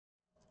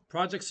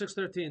Project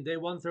 613, day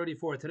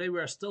 134. Today we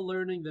are still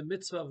learning the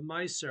mitzvah of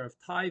Meiser, of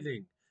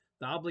tithing,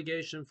 the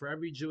obligation for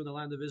every Jew in the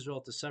land of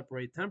Israel to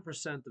separate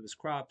 10% of his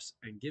crops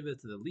and give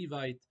it to the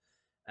Levite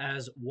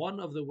as one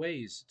of the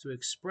ways to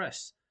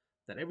express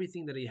that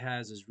everything that he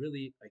has is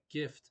really a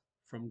gift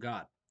from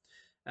God.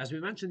 As we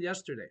mentioned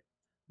yesterday,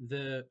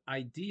 the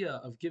idea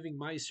of giving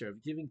Meiser,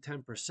 of giving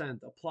 10%,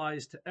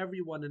 applies to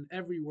everyone and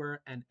everywhere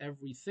and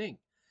everything.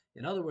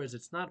 In other words,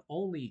 it's not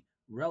only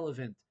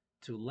relevant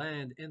to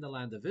land in the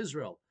land of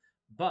Israel,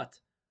 but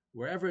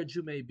wherever a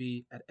Jew may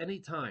be at any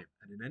time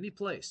and in any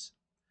place,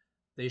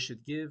 they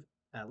should give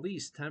at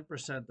least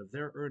 10% of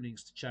their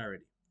earnings to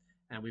charity.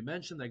 And we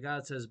mentioned that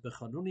God says,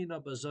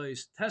 "B'chanunina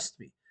bazois, test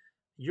me.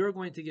 You're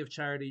going to give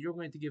charity, you're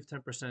going to give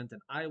 10%,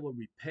 and I will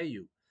repay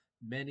you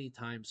many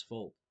times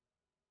fold."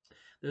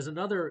 There's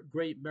another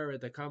great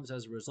merit that comes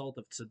as a result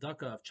of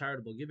tzedakah, of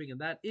charitable giving,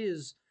 and that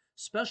is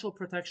special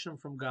protection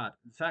from God.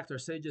 In fact, our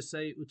sages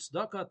say,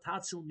 "Utzedakah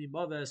tatzil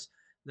mimaves,"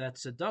 that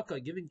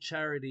tzedakah, giving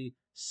charity,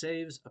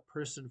 saves a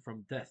person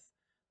from death.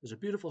 There's a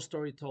beautiful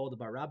story told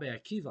about Rabbi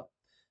Akiva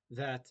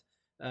that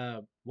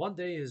one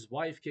day his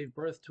wife gave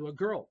birth to a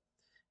girl,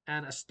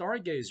 and a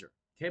stargazer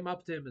came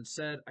up to him and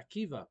said,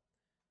 "Akiva,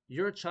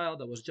 your child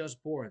that was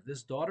just born,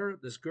 this daughter,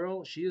 this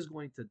girl, she is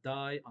going to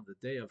die on the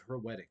day of her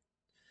wedding."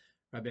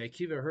 Rabbi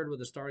Akiva heard what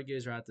the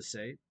stargazer had to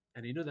say,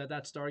 and he knew that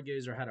that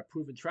stargazer had a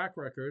proven track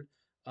record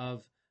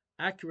of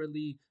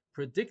accurately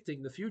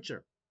predicting the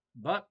future.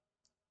 But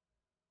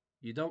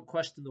you don't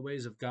question the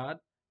ways of God,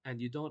 and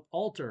you don't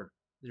alter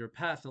your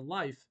path in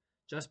life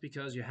just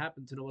because you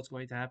happen to know what's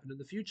going to happen in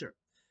the future.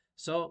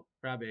 So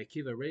Rabbi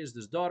Akiva raised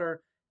his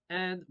daughter,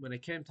 and when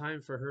it came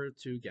time for her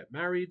to get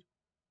married,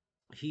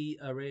 he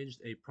arranged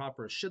a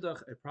proper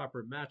shidduch, a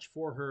proper match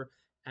for her,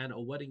 and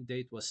a wedding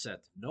date was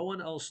set. No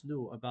one else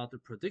knew about the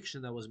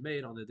prediction that was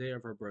made on the day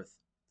of her birth.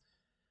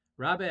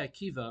 Rabbi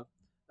Akiva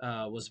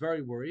was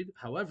very worried.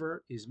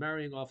 However, he's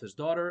marrying off his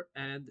daughter,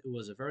 and it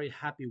was a very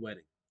happy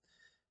wedding.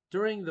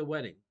 During the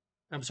wedding,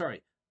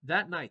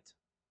 that night,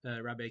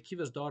 Rabbi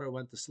Akiva's daughter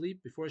went to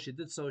sleep. Before she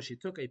did so, she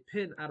took a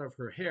pin out of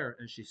her hair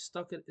and she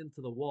stuck it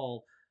into the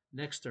wall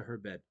next to her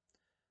bed.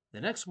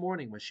 The next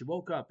morning, when she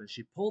woke up and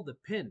she pulled the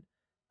pin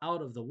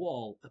out of the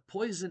wall, a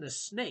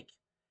poisonous snake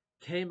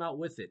came out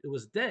with it. It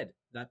was dead.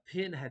 That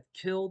pin had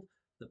killed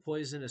the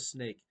poisonous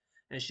snake.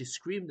 And she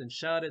screamed and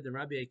shouted, and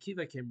Rabbi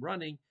Akiva came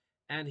running,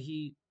 and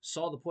he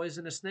saw the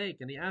poisonous snake,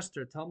 and he asked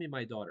her, "Tell me,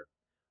 my daughter,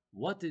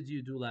 what did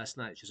you do last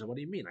night?" She said, "What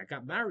do you mean? I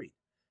got married."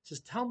 He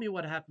says, "Tell me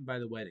what happened by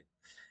the wedding."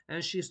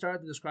 And she started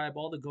to describe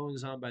all the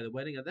goings on by the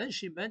wedding, and then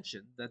she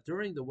mentioned that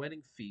during the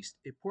wedding feast,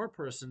 a poor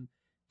person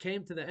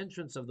came to the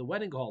entrance of the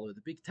wedding hall, or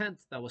the big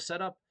tent that was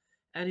set up,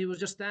 and he was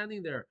just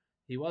standing there.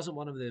 He wasn't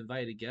one of the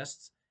invited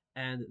guests.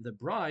 And the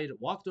bride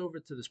walked over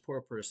to this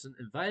poor person,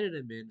 invited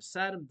him in,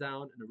 sat him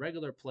down in a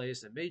regular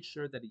place, and made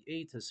sure that he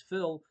ate his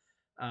fill,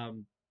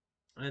 and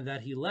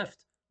that he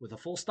left with a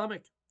full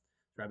stomach.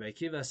 Rabbi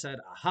Akiva said,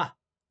 "Aha,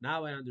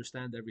 now I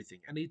understand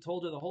everything." And he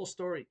told her the whole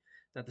story,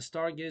 that the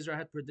stargazer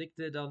had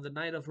predicted on the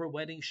night of her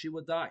wedding she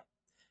would die.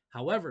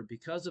 However,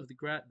 because of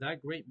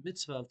that great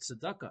mitzvah of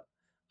tzedakah,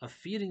 of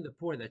feeding the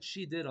poor that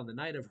she did on the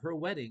night of her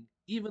wedding,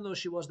 even though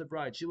she was the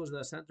bride, she was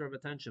the center of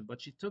attention,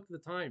 but she took the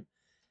time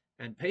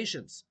and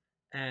patience,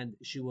 and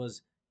she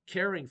was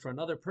caring for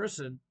another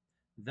person.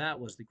 That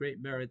was the great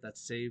merit that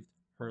saved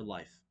her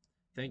life.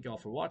 Thank you all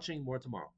for watching. More tomorrow.